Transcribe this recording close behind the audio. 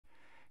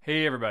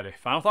Hey everybody,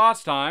 final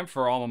thoughts time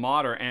for Alma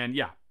Mater, and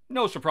yeah,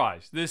 no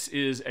surprise, this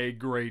is a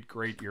great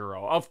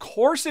Euro. Of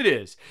course it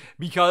is,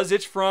 because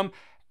it's from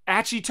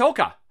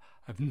Achitoka. I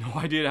have no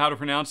idea how to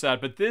pronounce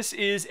that, but this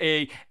is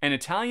an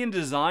Italian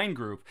design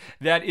group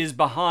that is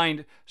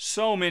behind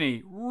so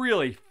many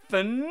really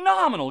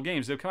phenomenal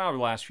games that have come out over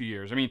the last few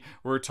years. I mean,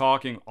 we're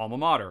talking Alma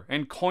Mater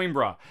and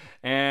Coimbra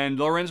and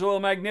Lorenzo il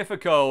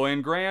Magnifico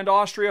and Grand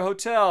Austria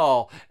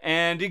Hotel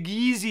and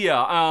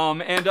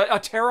Egizia and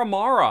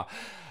Terramara.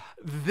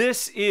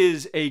 This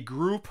is a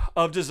group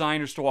of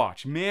designers to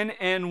watch, men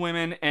and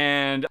women,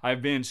 and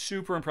I've been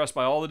super impressed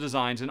by all the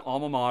designs, and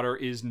Alma Mater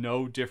is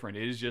no different.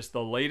 It is just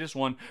the latest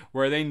one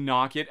where they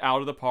knock it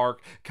out of the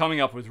park,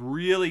 coming up with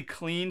really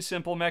clean,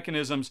 simple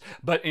mechanisms,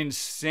 but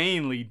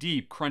insanely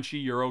deep,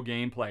 crunchy Euro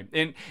gameplay.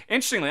 And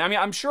interestingly, I mean,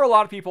 I'm sure a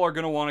lot of people are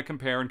going to want to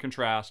compare and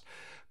contrast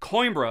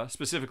Coimbra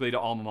specifically to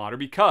Alma Mater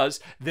because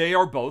they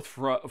are both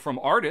from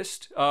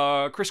artist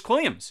Chris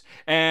Quilliams,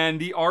 and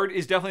the art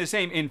is definitely the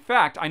same. In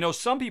fact, I know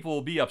some people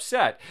will be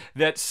upset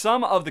that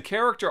some of the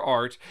character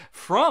art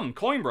from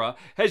Coimbra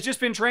has just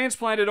been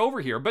transplanted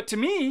over here, but to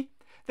me,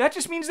 that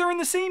just means they're in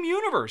the same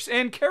universe,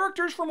 and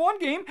characters from one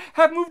game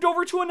have moved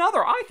over to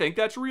another. I think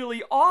that's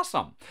really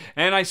awesome.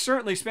 And I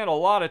certainly spent a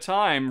lot of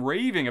time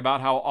raving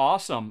about how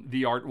awesome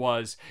the art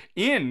was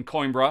in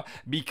Coimbra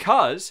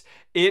because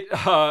it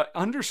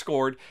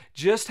underscored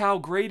just how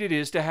great it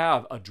is to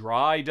have a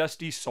dry,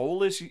 dusty,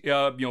 soulless,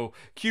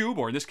 cube,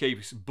 or in this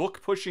case,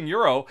 book-pushing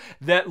Euro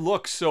that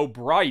looks so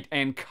bright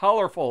and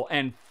colorful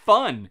and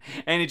fun,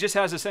 and it just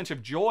has a sense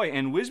of joy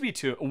and whimsy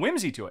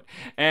to it.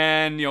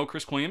 And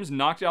Chris Quilliams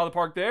knocked it out of the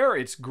park there.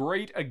 It's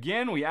great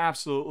again. We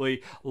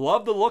absolutely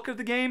love the look of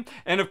the game,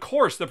 and of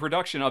course the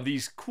production of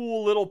these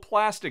cool little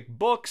plastic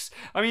books.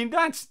 I mean,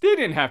 they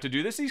didn't have to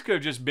do this. These could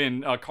have just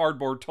been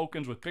cardboard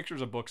tokens with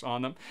pictures of books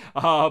on them.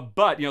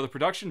 But the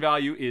production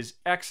value is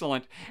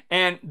excellent,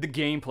 and the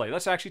gameplay.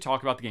 Let's actually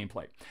talk about the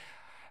gameplay.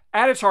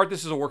 At its heart,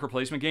 this is a worker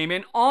placement game,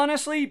 and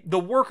honestly, the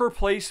worker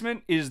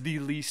placement is the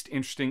least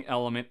interesting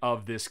element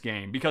of this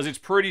game because it's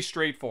pretty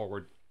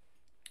straightforward.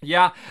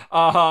 Yeah,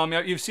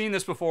 you've seen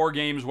this before,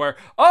 games where,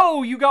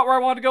 oh, you got where I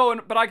want to go,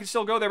 but I can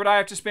still go there, but I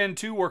have to spend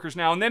 2 workers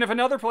now. And then if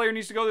another player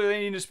needs to go there, they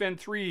need to spend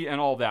 3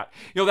 and all that.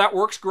 That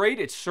works great.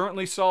 It's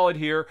certainly solid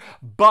here.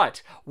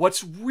 But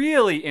what's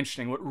really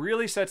interesting, what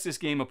really sets this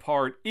game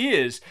apart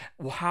is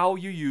how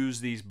you use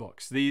these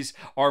books. These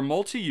are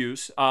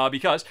multi-use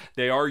because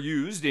they are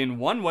used in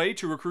one way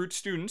to recruit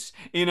students,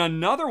 in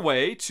another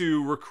way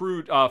to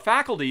recruit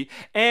faculty,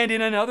 and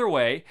in another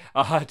way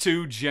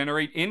to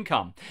generate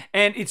income.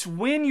 And it's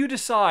when you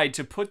decide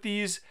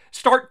to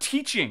start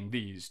teaching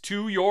these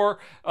to your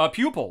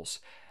pupils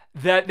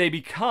that they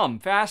become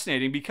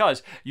fascinating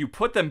because you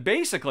put them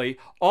basically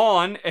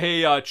on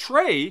a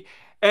tray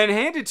and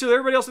hand it to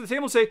everybody else at the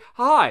table and say,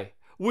 hi,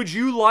 would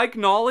you like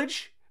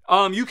knowledge?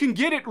 You can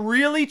get it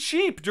really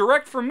cheap,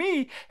 direct from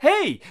me.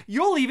 Hey,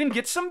 you'll even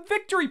get some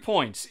victory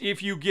points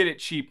if you get it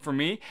cheap from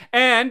me,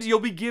 and you'll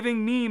be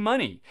giving me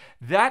money.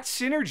 That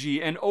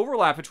synergy and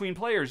overlap between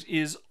players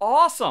is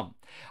awesome.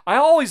 I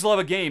always love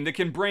a game that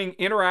can bring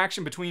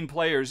interaction between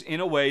players in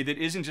a way that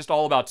isn't just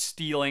all about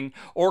stealing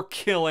or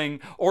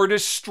killing or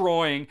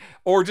destroying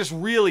or just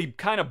really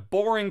kind of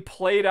boring,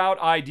 played out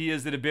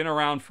ideas that have been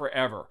around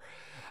forever.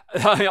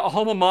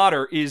 Alma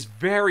Mater is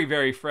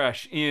very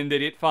fresh in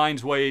that it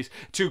finds ways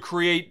to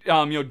create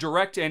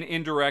direct and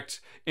indirect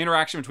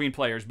interaction between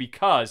players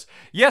because,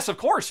 yes, of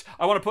course,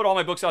 I want to put all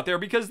my books out there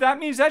because that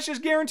means that's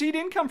just guaranteed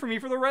income for me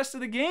for the rest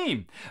of the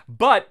game.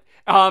 But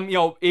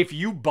if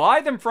you buy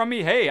them from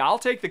me, hey, I'll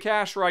take the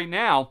cash right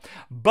now,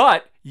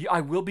 but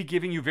I will be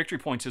giving you victory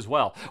points as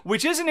well,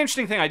 which is an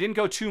interesting thing. I didn't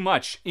go too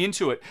much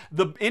into it.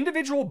 The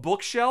individual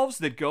bookshelves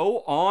that go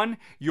on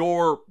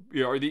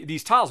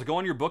these tiles that go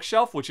on your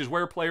bookshelf, which is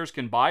where players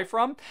can buy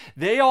from,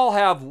 they all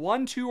have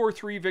 1, 2, or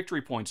 3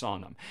 victory points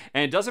on them.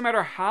 And it doesn't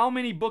matter how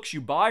many books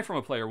you buy from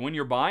a player when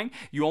you're buying,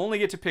 you only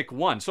get to pick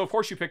one. So of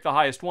course you pick the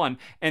highest one,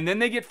 and then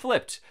they get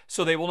flipped,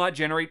 so they will not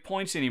generate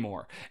points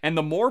anymore. And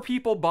the more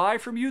people buy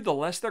from you, the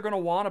less they're going to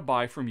want to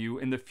buy from you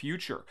in the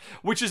future,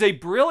 which is a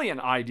brilliant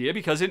idea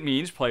because it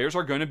means players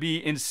are going to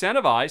be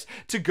incentivized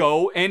to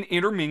go and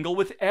intermingle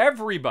with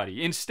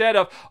everybody instead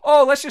of,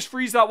 oh, let's just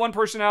freeze that one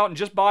person out and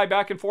just buy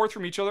back and forth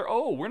from each other.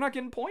 Oh, we're not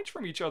getting points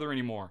from each other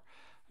anymore.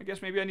 I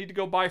guess maybe I need to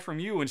go buy from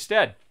you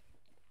instead.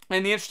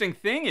 And the interesting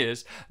thing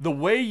is, the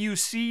way you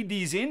seed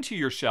these into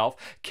your shelf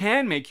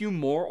can make you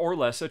more or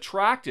less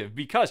attractive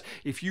because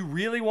if you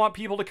really want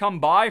people to come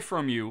buy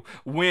from you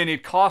when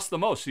it costs the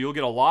most, so you'll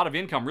get a lot of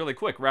income really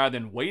quick rather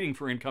than waiting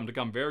for income to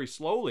come very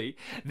slowly,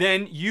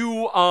 then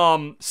you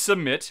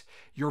submit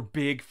your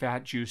big,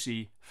 fat,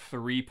 juicy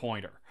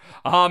 3-pointer.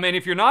 And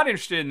if you're not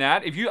interested in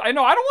that, I don't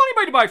want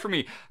anybody to buy from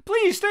me,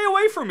 please stay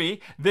away from me,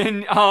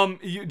 then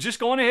you just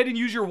go on ahead and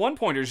use your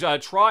 1-pointers.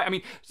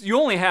 You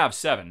only have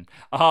 7.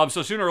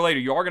 So sooner or later,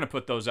 you are going to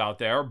put those out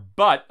there.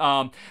 But,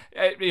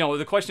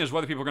 the question is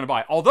whether people are going to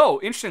buy.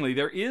 Although, interestingly,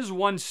 there is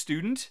one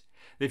student.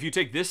 If you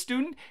take this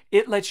student,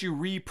 it lets you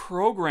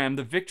reprogram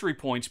the victory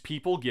points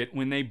people get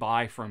when they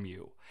buy from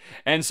you.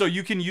 And so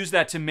you can use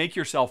that to make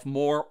yourself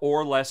more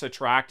or less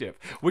attractive,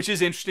 which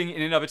is interesting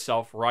in and of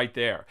itself right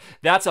there.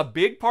 That's a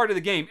big part of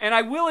the game. And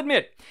I will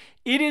admit,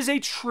 it is a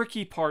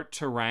tricky part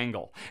to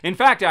wrangle. In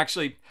fact,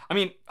 actually, I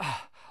mean,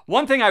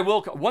 one thing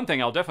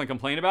I'll definitely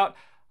complain about,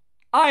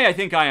 I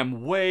think I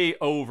am way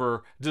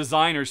over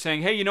designers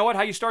saying, hey, you know what,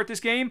 how you start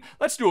this game?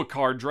 Let's do a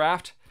card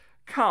draft.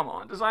 Come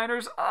on,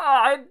 designers.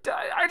 I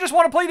just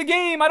want to play the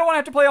game. I don't want to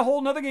have to play a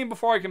whole nother game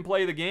before I can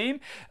play the game.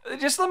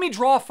 Just let me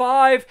draw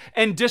 5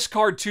 and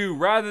discard 2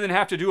 rather than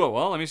have to do it.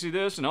 Well, let me see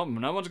this. No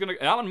one's going to...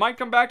 That one might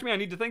come back to me. I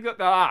need to think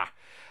that...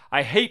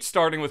 I hate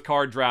starting with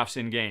card drafts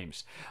in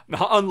games.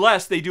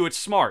 Unless they do it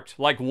smart.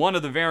 Like one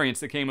of the variants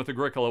that came with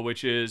Agricola,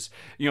 which is,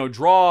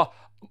 draw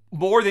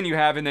more than you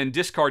have and then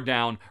discard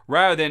down,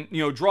 rather than,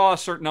 draw a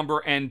certain number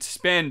and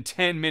spend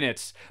 10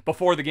 minutes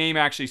before the game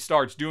actually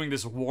starts doing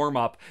this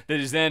warm-up that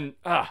is then,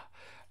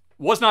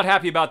 was not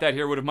happy about that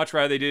here, would have much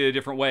rather they did it a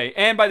different way.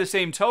 And by the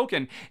same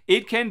token,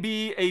 it can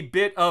be a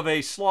bit of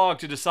a slog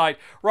to decide,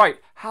 right,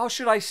 how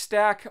should I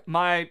stack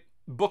my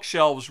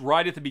bookshelves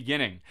right at the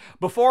beginning,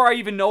 before I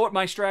even know what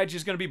my strategy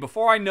is going to be,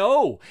 before I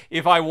know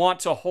if I want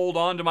to hold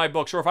on to my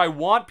books or if I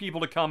want people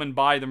to come and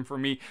buy them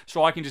from me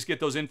so I can just get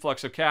those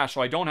influx of cash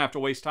so I don't have to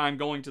waste time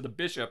going to the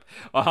bishop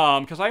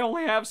because I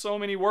only have so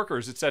many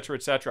workers, etc.,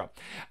 etc.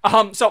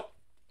 So,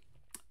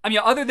 I mean,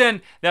 other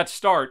than that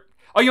start,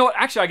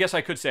 actually, I guess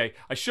I could say,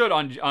 I should,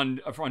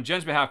 on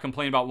Jen's behalf,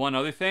 complain about one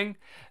other thing.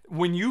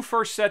 When you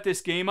first set this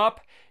game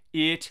up,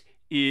 it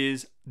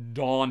is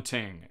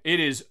daunting. It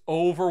is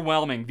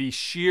overwhelming. The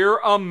sheer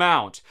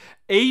amount.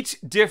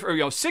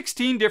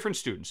 16 different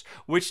students,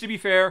 which, to be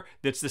fair,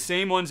 that's the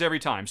same ones every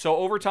time. So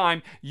over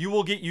time, you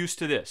will get used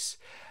to this.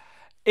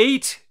 A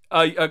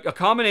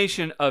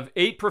combination of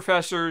 8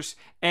 professors,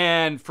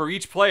 and for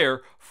each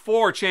player,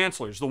 4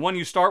 chancellors, the one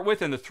you start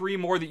with and the 3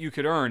 more that you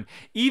could earn.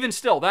 Even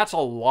still, that's a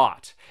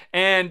lot.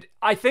 And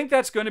I think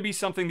that's going to be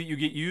something that you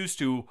get used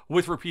to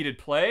with repeated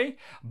play,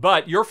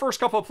 but your first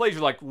couple of plays,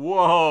 you're like,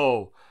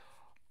 whoa,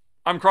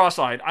 I'm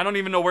cross-eyed. I don't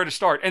even know where to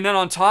start. And then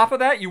on top of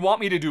that, you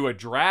want me to do a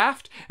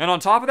draft, and on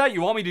top of that,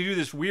 you want me to do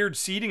this weird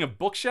seating of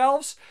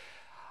bookshelves.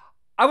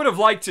 I would have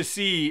liked to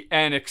see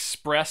an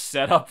express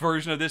setup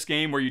version of this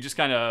game where you just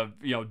kind of,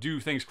 do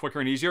things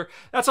quicker and easier.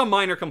 That's a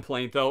minor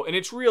complaint, though, and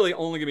it's really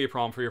only going to be a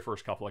problem for your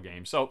first couple of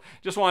games. So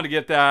just wanted to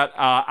get that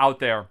out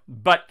there.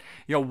 But,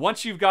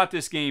 once you've got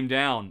this game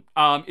down,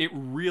 it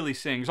really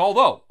sings.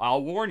 Although,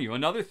 I'll warn you,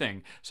 another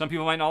thing, some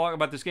people might not like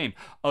about this game,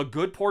 a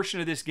good portion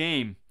of this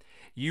game,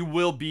 you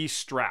will be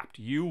strapped.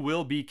 You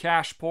will be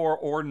cash poor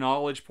or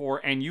knowledge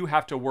poor, and you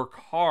have to work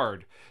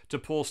hard to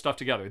pull stuff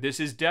together. This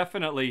is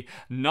definitely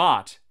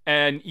not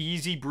an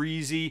easy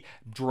breezy,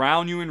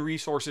 drown you in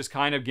resources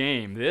kind of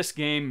game. This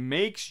game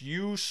makes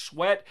you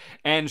sweat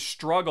and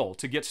struggle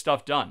to get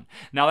stuff done.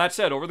 Now, that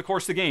said, over the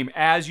course of the game,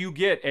 as you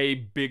get a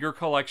bigger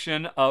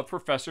collection of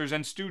professors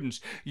and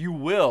students, you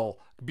will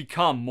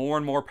become more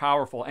and more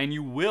powerful, and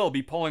you will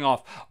be pulling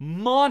off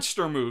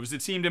monster moves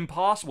that seemed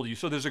impossible to you.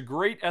 So there's a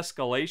great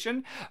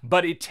escalation,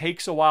 but it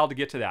takes a while to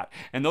get to that.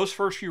 And those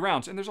first few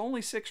rounds, and there's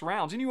only 6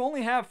 rounds, and you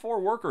only have 4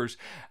 workers,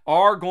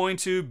 are going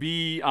to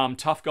be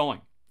tough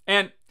going.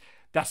 And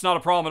that's not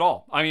a problem at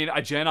all. I mean,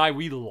 Jen and I,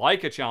 we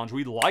like a challenge.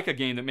 We like a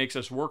game that makes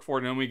us work for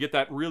it, and when we get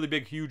that really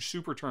big, huge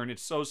super turn,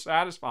 it's so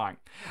satisfying.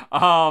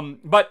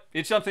 But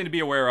it's something to be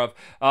aware of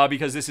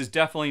because this is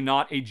definitely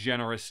not a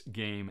generous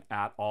game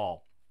at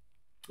all.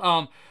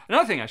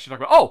 Another thing I should talk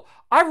about.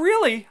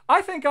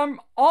 I think I'm,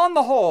 on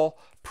the whole,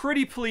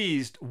 pretty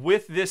pleased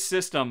with this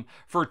system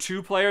for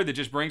 2-player that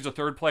just brings a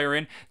 3rd player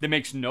in that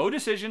makes no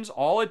decisions.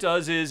 All it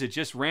does is it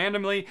just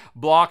randomly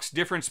blocks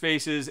different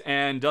spaces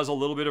and does a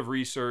little bit of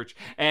research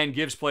and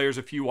gives players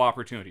a few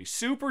opportunities.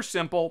 Super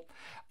simple.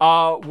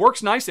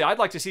 Works nicely. I'd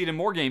like to see it in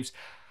more games.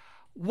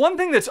 One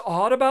thing that's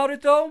odd about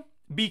it, though,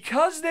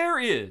 because there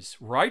is,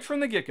 right from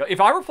the get-go, if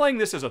I were playing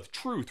this as a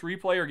true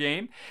 3-player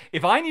game,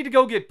 if I need to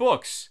go get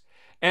books,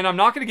 and I'm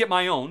not going to get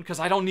my own because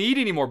I don't need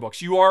any more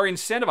books. You are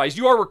incentivized.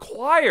 You are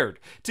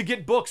required to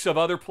get books of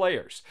other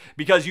players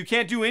because you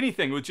can't do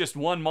anything with just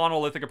one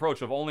monolithic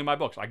approach of only my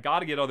books. I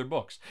got to get other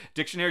books.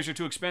 Dictionaries are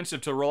too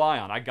expensive to rely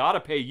on. I got to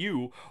pay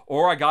you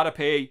or I got to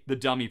pay the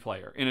dummy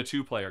player in a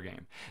 2-player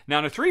game. Now,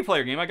 in a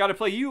 3-player game, I got to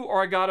play you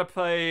or I got to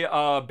play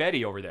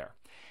Betty over there.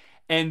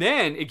 And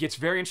then it gets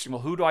very interesting.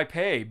 Well, who do I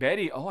pay?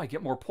 Betty, I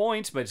get more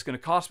points, but it's going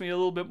to cost me a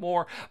little bit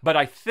more. But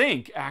I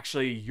think,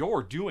 actually,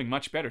 you're doing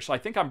much better. So I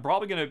think I'm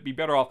probably going to be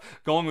better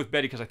off going with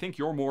Betty because I think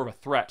you're more of a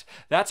threat.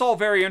 That's all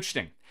very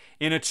interesting.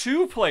 In a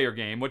 2-player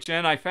game, what Jen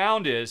and I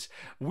found is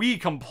we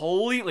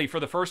completely, for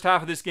the first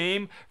half of this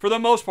game, for the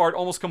most part,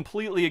 almost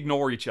completely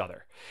ignore each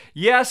other.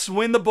 Yes,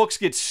 when the books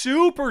get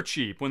super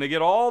cheap, when they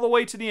get all the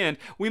way to the end,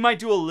 we might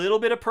do a little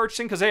bit of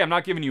purchasing because, hey, I'm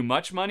not giving you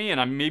much money and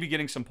I'm maybe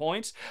getting some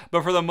points.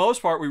 But for the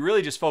most part, we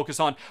really just focus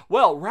on,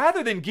 well,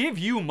 rather than give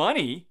you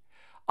money,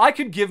 I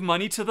could give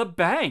money to the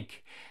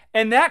bank.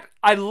 And that,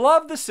 I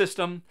love the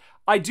system.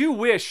 I do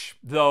wish,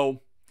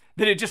 though,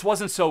 that it just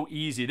wasn't so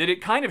easy, that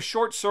it kind of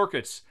short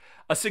circuits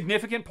a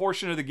significant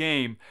portion of the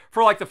game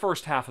for like the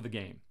first half of the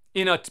game.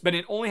 but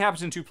it only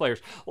happens in 2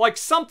 players. Like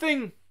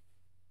something,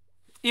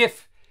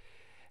 if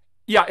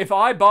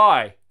I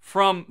buy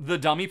from the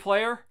dummy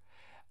player,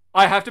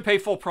 I have to pay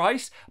full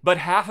price, but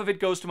half of it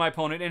goes to my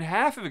opponent and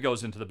half of it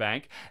goes into the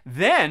bank.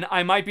 Then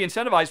I might be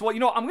incentivized. Well,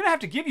 I'm going to have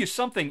to give you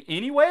something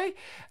anyway,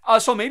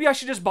 so maybe I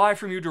should just buy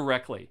from you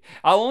directly.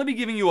 I'll only be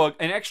giving you an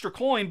extra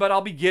coin, but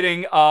I'll be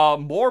getting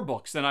more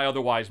books than I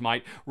otherwise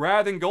might,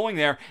 rather than going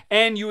there,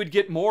 and you would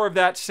get more of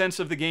that sense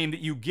of the game that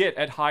you get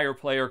at higher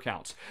player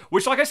counts,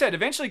 which, like I said,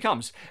 eventually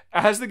comes.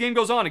 As the game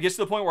goes on, it gets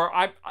to the point where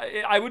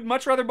I would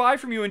much rather buy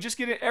from you and just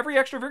get it. Every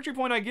extra victory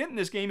point I get in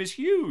this game is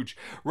huge,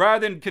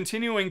 rather than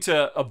continuing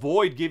to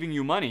avoid giving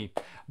you money.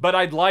 But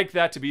I'd like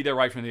that to be there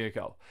right from the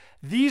get-go.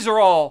 These are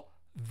all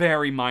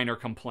very minor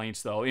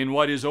complaints, though, in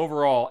what is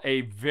overall a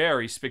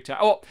very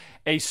spectacular,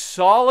 a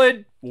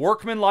solid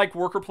workman-like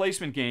worker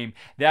placement game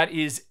that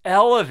is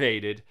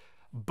elevated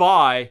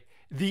by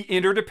the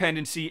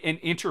interdependency and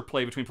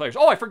interplay between players.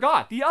 Oh, I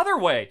forgot. The other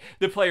way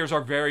that players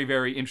are very,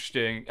 very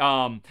interesting,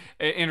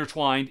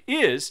 intertwined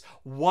is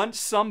once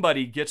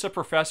somebody gets a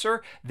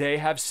professor, they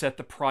have set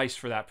the price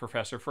for that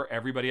professor for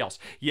everybody else.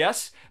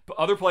 Yes, but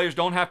other players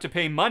don't have to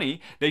pay money.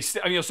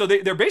 So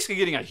they're basically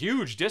getting a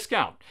huge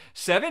discount.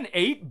 $7,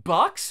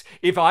 $8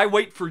 if I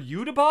wait for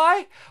you to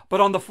buy.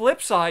 But on the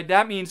flip side,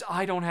 that means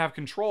I don't have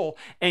control,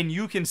 and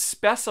you can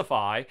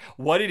specify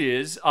what it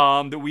is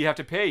that we have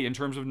to pay in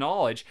terms of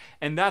knowledge,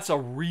 and that's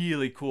a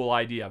really cool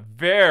idea.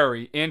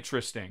 Very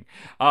interesting.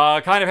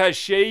 Kind of has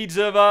shades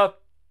of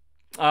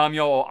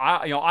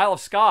Isle of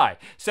Skye,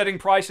 setting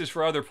prices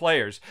for other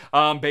players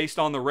based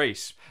on the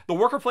race. The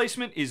worker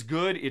placement is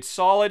good. It's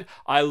solid.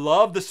 I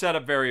love the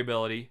setup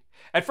variability.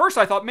 At first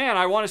I thought, man,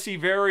 I want to see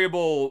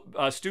variable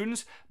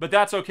students, but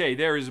that's okay.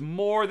 There is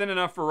more than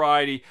enough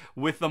variety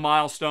with the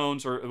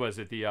milestones, or was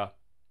it the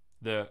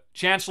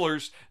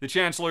chancellors,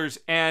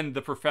 and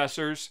the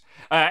professors,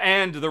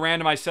 and the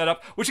randomized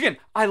setup, which again,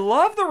 I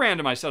love the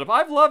randomized setup.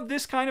 I've loved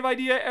this kind of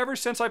idea ever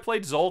since I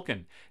played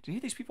Tzolk'in. Do any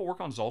of these people work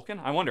on Tzolk'in?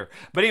 I wonder.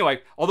 But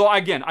anyway, although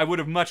again, I would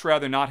have much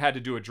rather not had to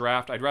do a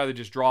draft. I'd rather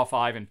just draw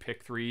 5 and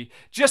pick 3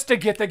 just to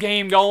get the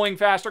game going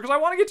faster because I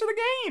want to get to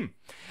the game.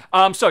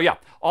 So yeah,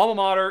 Alma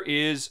Mater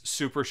is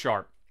super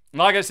sharp.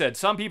 Like I said,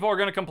 some people are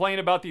going to complain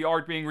about the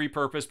art being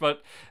repurposed,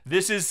 but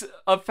this is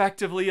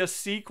effectively a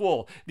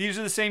sequel. These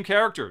are the same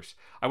characters.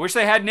 I wish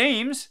they had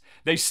names.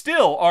 They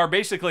still are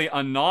basically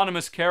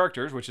anonymous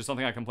characters, which is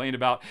something I complained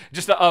about.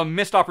 Just a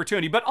missed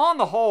opportunity. But on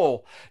the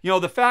whole,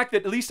 the fact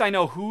that at least I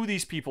know who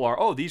these people are.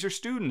 Oh, these are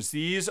students.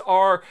 These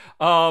are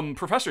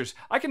professors.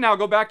 I can now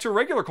go back to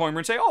regular Coimbra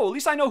and say, oh, at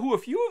least I know who a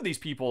few of these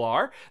people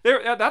are.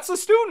 That's the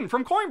student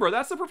from Coimbra.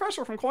 That's the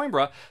professor from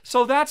Coimbra.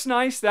 So that's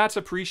nice. That's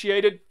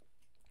appreciated.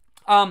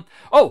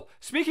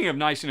 Speaking of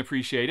nice and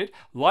appreciated,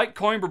 like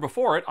Coimbra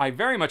before it, I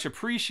very much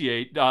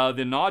appreciate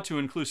the nod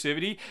to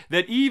inclusivity,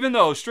 that even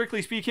though,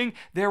 strictly speaking,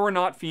 there were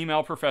not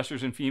female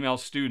professors and female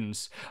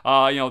students,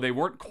 they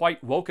weren't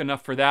quite woke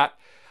enough for that.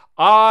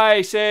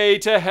 I say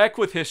to heck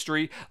with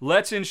history.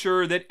 Let's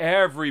ensure that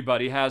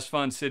everybody has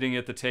fun sitting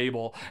at the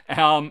table.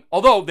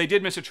 Although they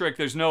did miss a trick,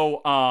 there's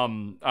no,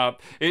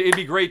 it'd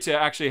be great to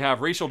actually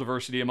have racial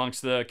diversity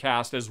amongst the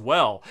cast as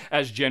well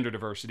as gender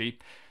diversity.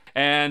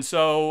 And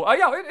so,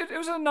 it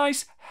was a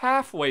nice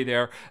halfway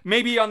there.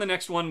 Maybe on the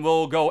next one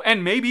we'll go,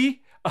 and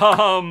maybe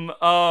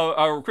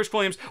Chris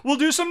Williams will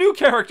do some new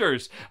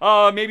characters,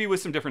 maybe with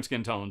some different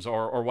skin tones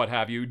or what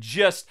have you,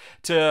 just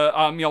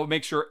to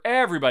make sure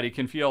everybody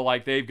can feel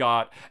like they've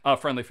got a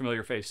friendly,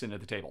 familiar face sitting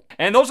at the table.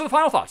 And those are the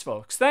final thoughts,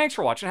 folks. Thanks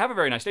for watching. Have a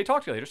very nice day.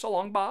 Talk to you later. So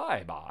long.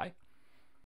 Bye.